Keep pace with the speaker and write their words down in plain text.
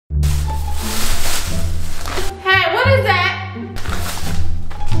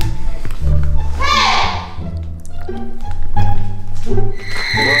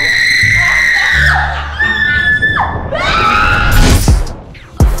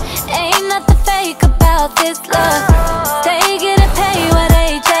if it's love. They get and pay what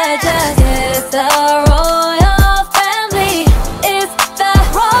they judge us. It's the royal family. It's the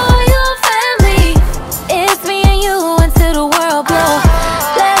royal family. It's me and you until the world blow.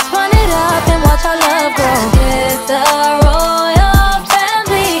 Let's run it up and watch our love grow. It's the royal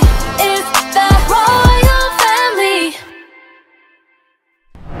family. It's the royal family.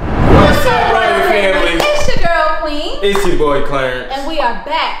 What's up, royal family? It's your girl Queen. It's your boy Clarence. And we are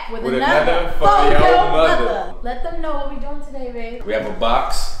back with another For Your Mother. Let them know what we're doing today, babe. We have a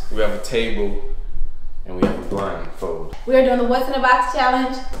box, we have a table, and we have a blindfold. We are doing the What's in the Box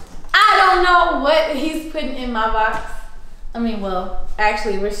challenge. I don't know what he's putting in my box. I mean, well,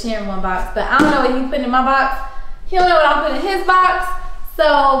 actually we're sharing one box, but I don't know what he's putting in my box. He don't know what I'm putting in his box.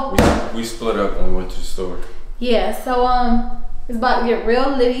 So We split up when we went to the store. yeah, so it's about to get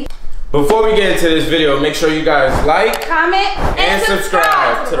real litty. Before we get into this video, make sure you guys like, Comment and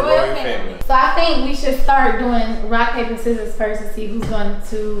subscribe to the Royal Family. So I think we should start doing rock, paper, scissors first to see who's going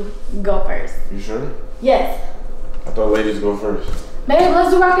to go first. You sure? Yes. I thought ladies go first. Babe,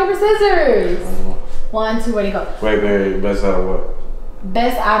 let's do rock, paper, scissors. 1, 2, ready, go. Wait, best out of what?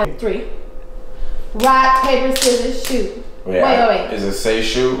 Best out of 3. Rock, paper, scissors, shoot. Wait. Is it say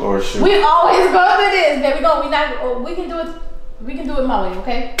shoot or shoot? We always go through this, babe. We can do it my way,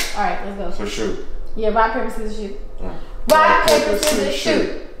 okay? All right, let's go. So shoot. Yeah, rock, paper, scissors, shoot. Rock, paper, scissors,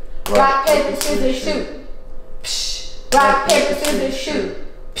 shoot. Rock, paper, scissors, shoot. Psh. Rock, paper, scissors, shoot.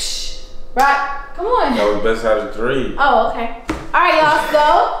 Psh. Rock, come on. That was best out of 3. Oh, okay. All right, y'all.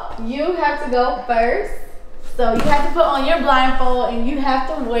 So you have to go first. So you have to put on your blindfold and you have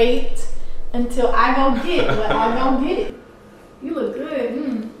to wait until I go get what I go get it. You look good.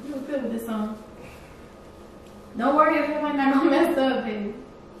 You look good with this on. Don't worry if you're not gonna mess up, baby.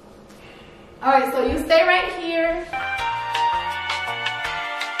 All right, so you stay right here.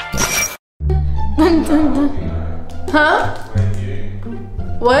 Huh?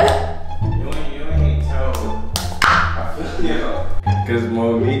 What? You ain't tell. I feel because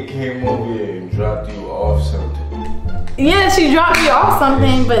Monique came over here and dropped you off something. Yeah, she dropped me off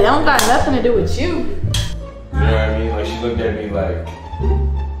something, but it don't got nothing to do with you. You know what I mean? Like she looked at me like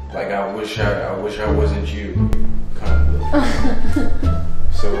I wish I wasn't you, kind of.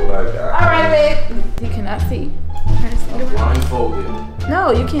 So like. All right, babe. You cannot see. I'm blindfolded.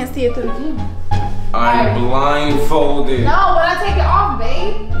 No, you can't see it through the camera. I'm blindfolded. No, when I take it off,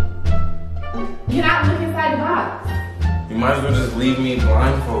 babe, you're not look inside the box. You might as well just leave me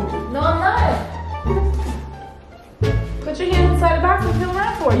blindfolded. No, I'm not. Put your hand inside the box and feel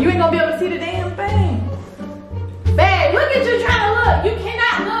around for it. You ain't gonna be able to see the damn thing. Babe, look at you trying to look. You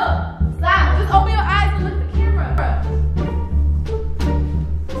cannot look. Stop. Just open your eyes and look at the camera.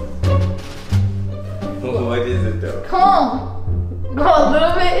 What is it though? Come on. Go a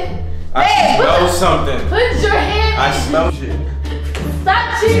little bit. I Babe, smell something. Put your hand. I smell shit.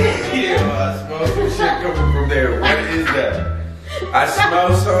 Stop cheating. Yeah, I smell some shit coming from there. What is that? I smell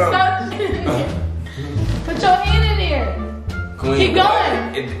something. Stop cheating. Put your hand in there. Queen, Keep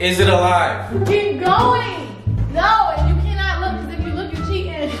going. Is it alive? Keep going. No, and you cannot look because if you look, you're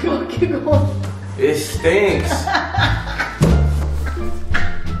cheating. You're keep going. It stinks.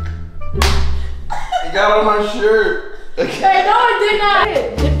 It got on my shirt. Hey, no, it did not.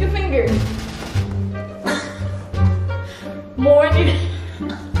 Lift your finger. More than you.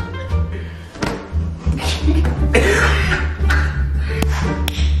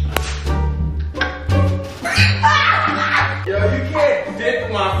 Yo, you can't dip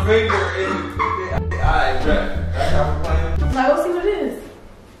my finger in. Alright, that's how we're playing. Now go see what it is.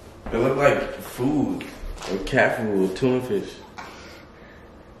 It looked like food. Like cat food, tuna fish.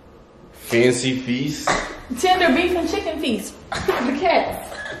 Fancy feast. Tender beef and chicken feast. The cats.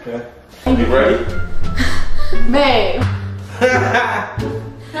 Okay. You ready? Babe.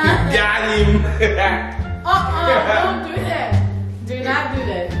 Got him. Don't do that. Do not do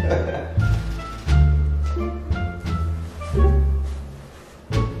that.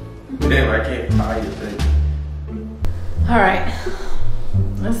 Damn, I can't tie your thing. Alright.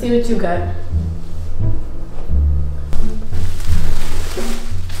 Let's see what you got.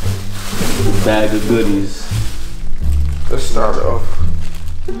 Bag of goodies. Let's start off.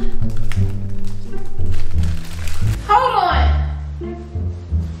 Hold on.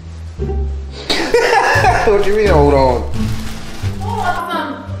 What you mean, hold on? Hold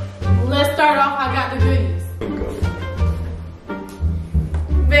on. Let's start off. I got the goodies.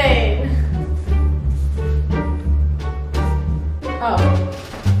 Babe. Oh.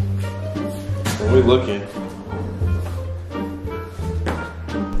 What we looking?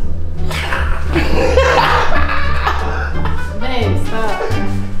 Babe, stop.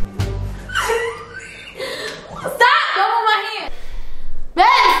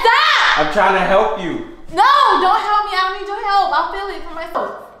 I'm trying to help you. No, don't help me. I don't need your help. I'll feel it for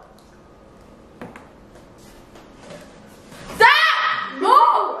myself. Stop!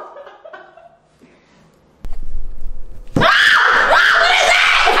 Move! What is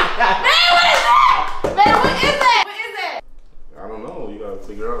that? Man, what is that? Man, what is that? What is that? I don't know. You gotta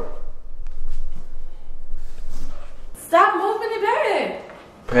figure out. Stop moving it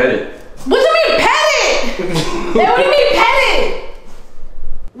back. Pet it. What do you mean pet it? Man, what do you mean pet it?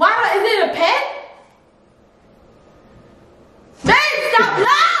 Why is it a pet? Babe, stop!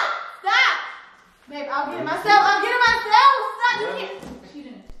 No! Stop! Babe, I'll get it myself. I'll get it myself. Stop! You can't.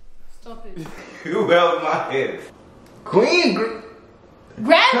 Cheating. Stop it. You held my head. Queen.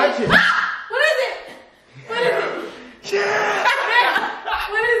 Grab Touch it. it. Ah! What is it? What is it?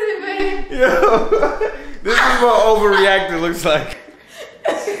 What is it, babe? Yo, this is what overreacted looks like.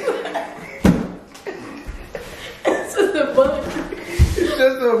 It's just a bun. It's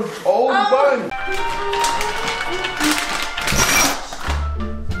just an old bun.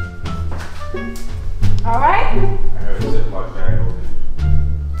 All right. I have a Ziploc bag over here.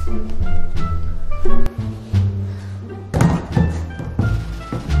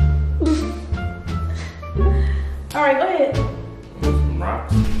 All right, go ahead. Some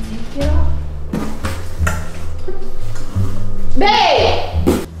rocks. Get off. Babe!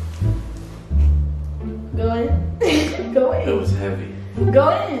 Go in. Go It in. was heavy. Go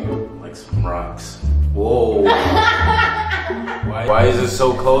in. Like some rocks. Whoa. Why is it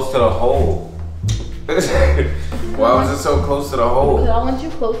so close to the hole? Why was it so close to the hole? I want you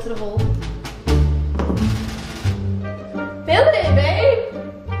close to the hole. Feel it, babe.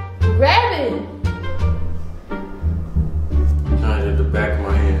 Grab it. Trying to the back of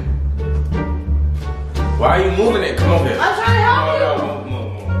my hand. Why are you moving it? Come over here. I'm trying to help you. No,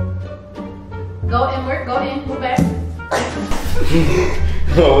 move. Go inward. Go in. Move back.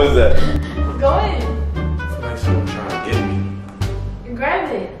 What was that? Go in. I feel like someone trying to get me. Grab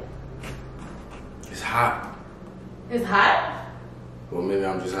it. It's hot. It's hot. Well, maybe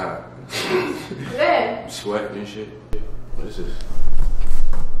I'm just hot. There. I'm sweating and shit. What is this?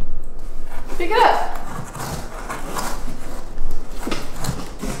 Pick it up.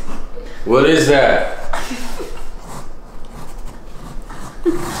 What is that?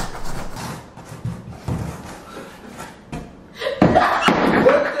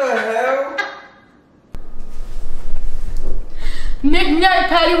 What the hell? Knick-knack,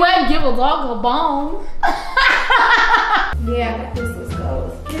 paddywhack, give a dog a bone. Yeah, I got this. Let's go.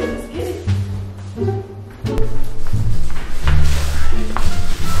 Let's get it. Let's get it.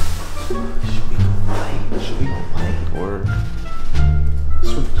 Should we go play or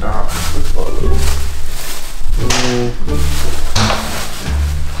switch off? Let's go.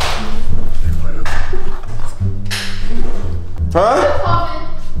 Huh? Coffin.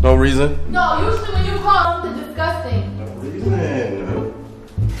 No reason. No, usually when you call something disgusting. No reason.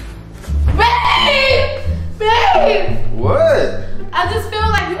 Babe! Babe! What? I just feel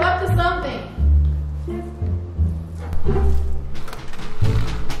like you up to something.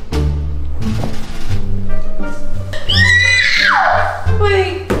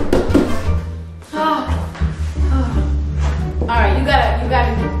 Wait. Alright, you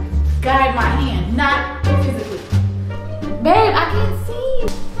gotta guide my hand, not physically. Babe, I can't see.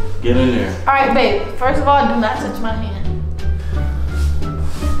 Get in there. Alright, babe. First of all, do not touch my hand.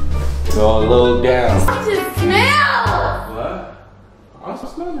 Go a little down. I just smell! What? I also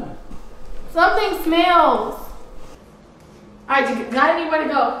smell that. Something smells. Alright, you got anywhere to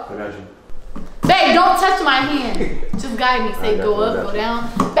go. I got you. Babe, don't touch my hand. Just guide me. Say got go you, up, got go you. down.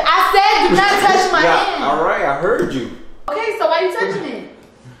 But I said do not touch my hand. All right, I heard you. Okay, so why are you touching it?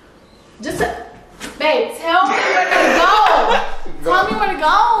 Just, babe, tell me where to go. Tell me where to go.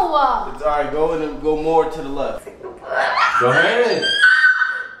 It's all right. Go in and go more to the left. Go ahead.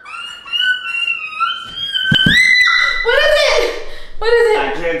 What is it? What is I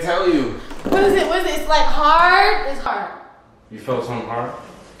it? can't tell you. What is it? What is it? It's like hard. It's hard. You felt something hard?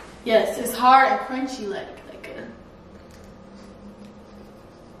 Yes, it's hard and crunchy like a.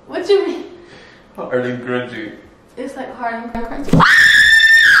 What you mean? Hard and crunchy. It's like hard and crunchy.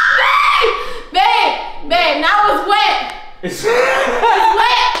 Babe, now it's wet. It's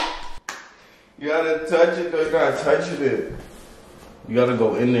wet. You gotta touch it. Though. You gotta touch it. You gotta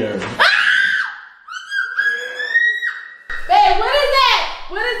go in there. Babe, what is that?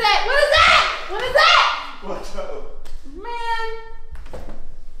 What is that? What is that? What is that? Watch out. Man,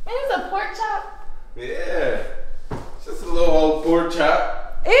 it's a pork chop. Yeah. It's just a little old pork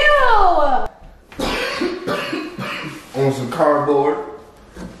chop Ew. on some cardboard.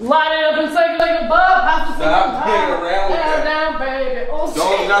 Line it up and circulate above. Stop playing around with that. Down, baby. Oh,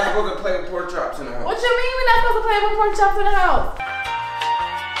 Don't, shit. not supposed to play with pork chops in the house. What you mean we're not supposed to play with pork chops in the house?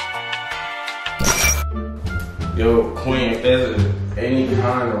 Yo, Queen, if there's any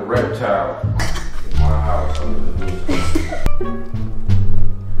kind of reptile in my house, I'm gonna do it.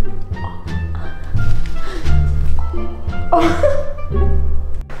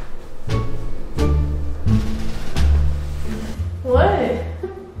 What?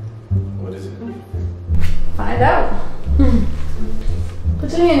 What is it? Find out.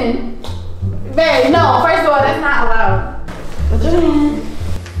 Put your hand in. Babe, no, first of all, that's not allowed. Put your hand.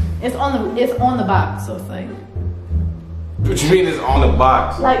 It's on the box, so it's like. What you mean it's on the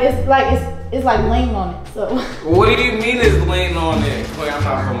box? It's like laying on it, so. What do you mean it's laying on it? Queen, I'm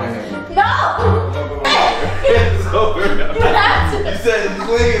not putting my hand. No! It's over. You have to. You said it's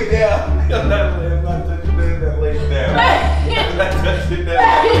laying down. I'm not touching that laying down. I'm not touching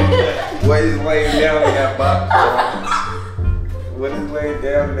that. What is laying down in that box? What is laying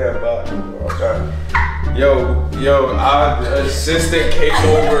down in that box? Okay. Yo, our assistant came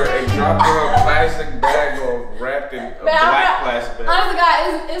over and dropped her a plastic bag or wrapped in a black plastic bag. Honestly,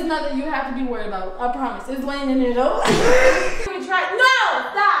 God, it's nothing you have to be worried about. I promise. It's laying in there though. You try. No,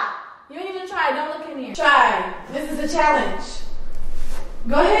 stop. You ain't even try. Don't look in here. Try. This is a challenge.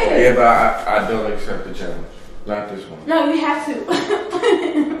 Go ahead. Yeah, but I don't accept the challenge. Not this one. No, you have to.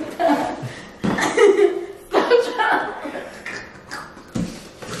 Stop trying.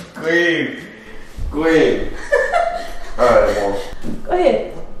 Queen. Alright, well. Go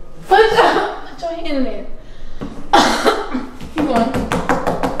ahead. Put your hand in there. Keep going.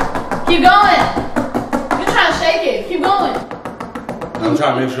 Keep going. You're trying to shake it. Keep going. I'm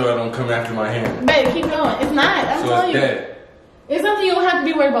trying to make sure I don't come after my hand. Babe, keep going. It's not. I'm So telling it's you. dead. It's something you don't have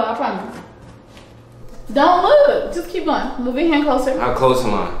to be worried about, I promise. Don't look. Just keep going. Move your hand closer. How close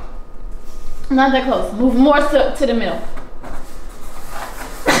am I? Not that close. Move more to the middle.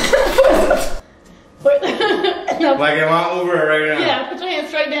 No. Like, am I over it right now? Yeah, put your hand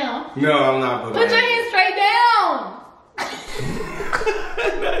straight down. No, I'm not putting Put your hand straight down.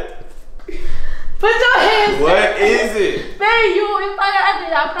 Put your hand What straight is it? Babe, you will find out after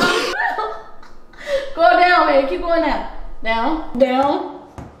that, I promise. Go down, babe. Keep going down. Down, down,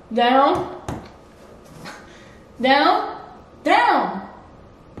 down, down, down.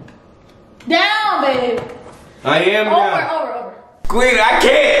 Down, babe. I am now. Over. Queen, I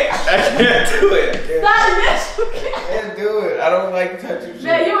can't do it. Stop this. You can't. I can't do it. I don't like touching shit.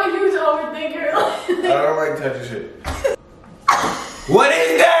 Man, you're a huge overthinker. I don't like touching shit. What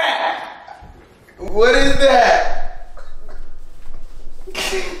is that? What is that?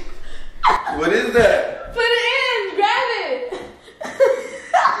 What is that? Put it in. Grab it.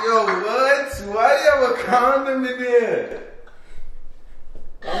 Yo, what? Why do you have a condom in there?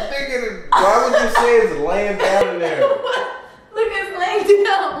 I'm thinking, why would you say it's laying down in there? Look, it's laying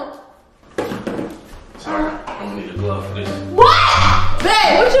down. Sorry, I'm gonna need a glove for this. What?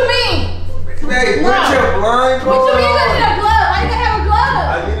 Babe, what you mean? Hey, No. put your blindfold What you mean you on. need a glove? Why you gotta have a glove?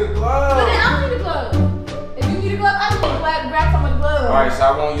 I need a glove. But then I don't need a glove. If you need a glove, I need to grab some of the glove. Alright, so I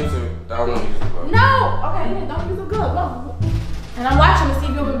won't use the glove. No. Okay, yeah, don't use a glove. Go. And I'm watching to see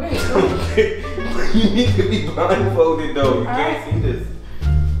if you'll agree. You need to be blindfolded though. You can't see this.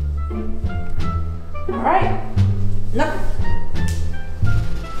 Alright. No.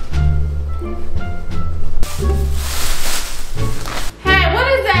 Hey, what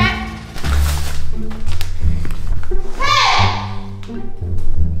is that? Hey!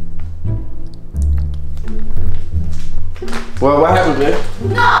 Well, what happened, man?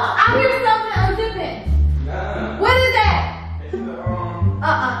 No, I hear something unzipping. Nah. What is that? It's the,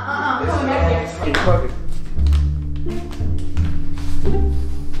 Come back here. Fuck it.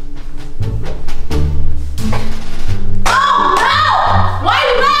 Oh no! Why are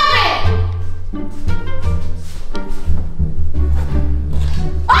you laughing?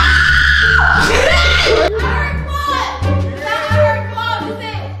 Ah! I heard claws. I heard claws. It's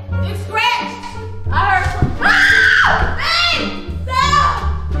it. It's scratched. I heard claws. Ah! Hey! Stop!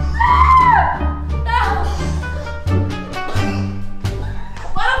 Ah! Stop!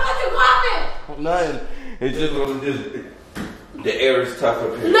 Why the fuck you coughing? Nothing. It's just the air is tough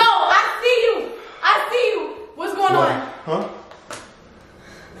up here. No, I see you. I see you. What's going on? Huh?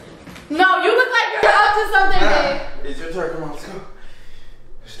 No, you look like you're up to something, babe. It's your turn. Come on, let's go.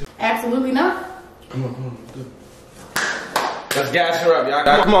 Absolutely not. Come on, let's go. Let's gas her up,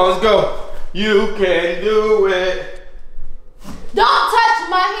 y'all. Come on, let's go. You can do it. Don't touch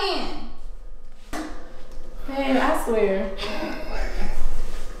my hand. Babe, I swear.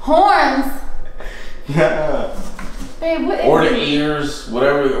 Horns. Nah. Babe, what is Or the it? ears,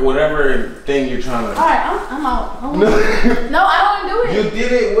 whatever thing you're trying to. Alright, I'm out. No, I don't want to do You it.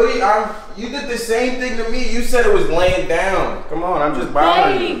 did it. You did the same thing to me. You said it was laying down. Come on, I'm just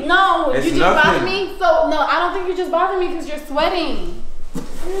bothering Babe, you. no, It's you just nothing. bothered me. So no, I don't think you just bothered me because you're sweating.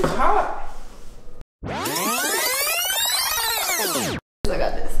 It's hot. I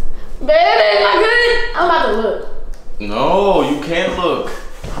got this. Babe, am I good? I'm about to look. No, you can't look.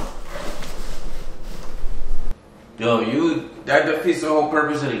 Yo, that defeats the whole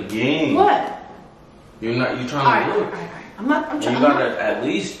purpose of the game. What? You trying to Alright, look. I'm You trying. gotta at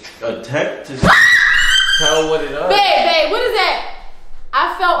least attempt to tell what it is. Babe, what is that?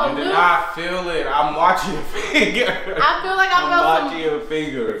 I felt a You did little. not feel it. I'm watching your finger. I feel like I I'm felt watching some. your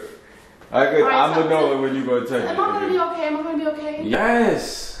finger. Alright, I'm so- gonna know it when you go touch it. Am I gonna be okay? Am I gonna be okay?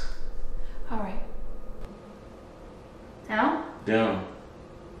 Yes. Alright. Now? Down.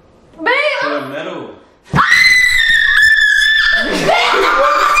 Babe! To the middle. It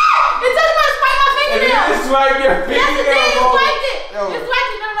doesn't want to swipe my fingernail! It's swipe your Yes, it did! It fingernail. swiped it! Yo. It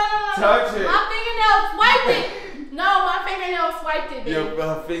swiped it! No. Touch it. My fingernail swiped it! No, my fingernail swiped it, babe. Your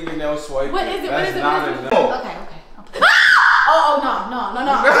fingernail swipe. What is it? That's What is it? not What is it? enough. Okay. Oh, no.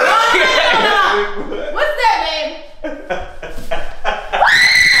 What's that, babe?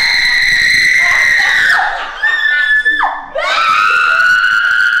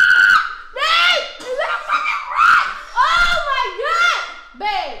 Babe! Is that a fucking rat? Oh my god!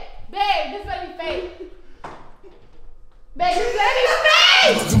 Babe, this better be fake. Babe, this better be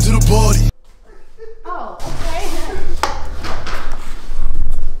fake! Welcome to the party. Oh, okay.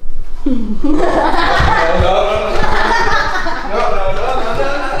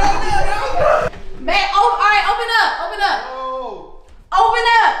 Babe, alright, open up. Open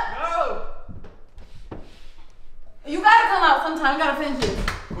up. No. You gotta come out sometime. You gotta finish it.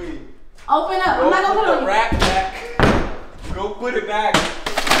 Wait. Open up. Go I'm not gonna put put it the on you. rack back. Go put it back.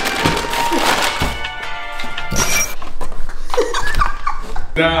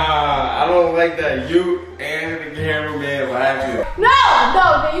 Nah, I don't like that. You and the cameraman laughing.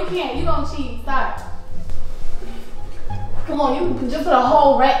 No, babe, you can't. You gonna cheat. Stop. Come on, you just put a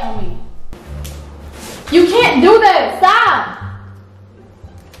whole rat on me. You can't do that. Stop.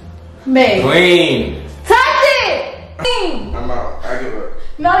 Babe. Clean. Touch it. Clean. I'm out. I give up.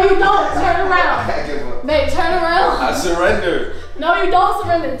 No, you don't. Turn around. I give up. Babe, turn around. I surrender. No, you don't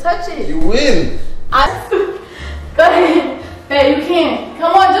surrender. Touch it. You win. Go ahead. Babe, you can't.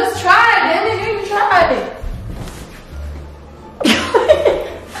 Come on, just try it. Damn it, you tried it.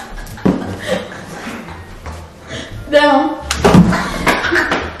 Down.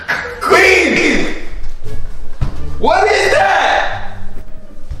 Queen! What is that?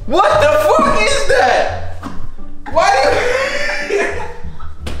 What the fuck is that?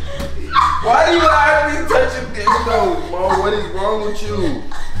 Why do you have me touching dildos, Mom? What is wrong with you?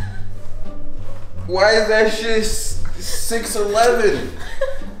 Why is that shit 6'11"?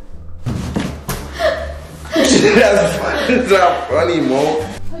 That's not funny, Mo.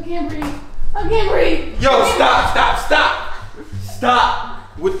 I can't breathe. Yo, stop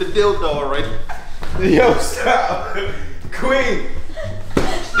with the dildo already. Yo, stop. Queen.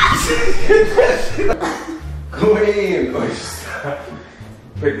 Queen. Oh, stop.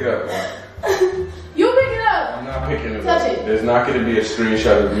 Pick it up, man. You pick it up. I'm not picking it Touch up. it. There's not gonna be a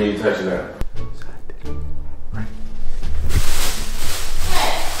screenshot of me touching that.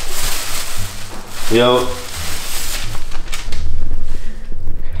 Yo.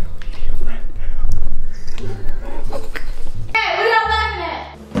 Hey, what y'all laughing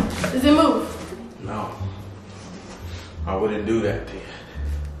at? Does it move? No. I wouldn't do that to you.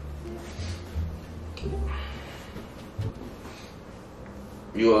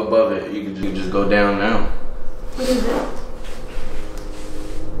 You above it. You could just go down now. What is it?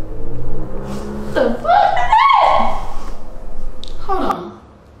 What the fuck is that? Hold on.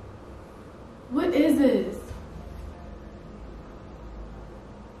 What is this?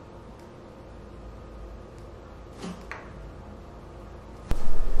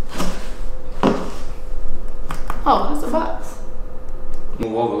 Oh, that's a box.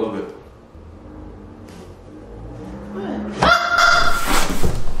 Move over a little bit. What?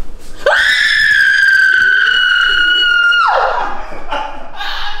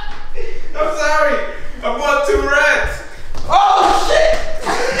 I'm sorry. I bought 2 rats. Oh shit!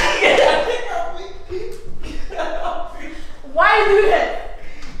 Why you do that?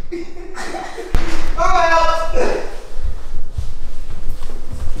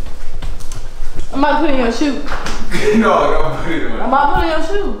 I'm about to put it in your shoe. No, don't put it in I'm my. about to put it in your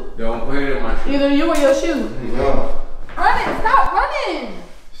shoe. Don't put it in my shoe. Either you or your shoe. No. Run it. Stop running.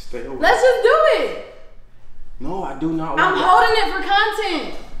 Stay away. Let's just do it. No, I do not want I'm holding it for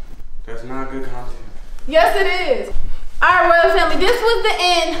content. That's not good content. Yes, it is. All right, Royal Family, this was the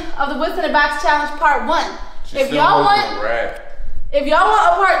end of the What's in the Box Challenge Part 1. If y'all want a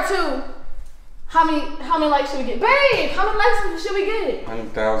Part 2, how many likes should we get? Babe, how many likes should we get?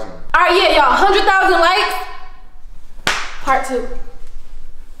 100,000. All right, yeah, y'all, 100,000 likes. Part 2.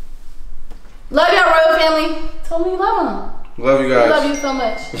 Love y'all, Royal Family. Tell me you love them. Love you guys. Love you so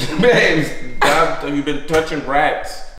much. Babes, you've been touching rats.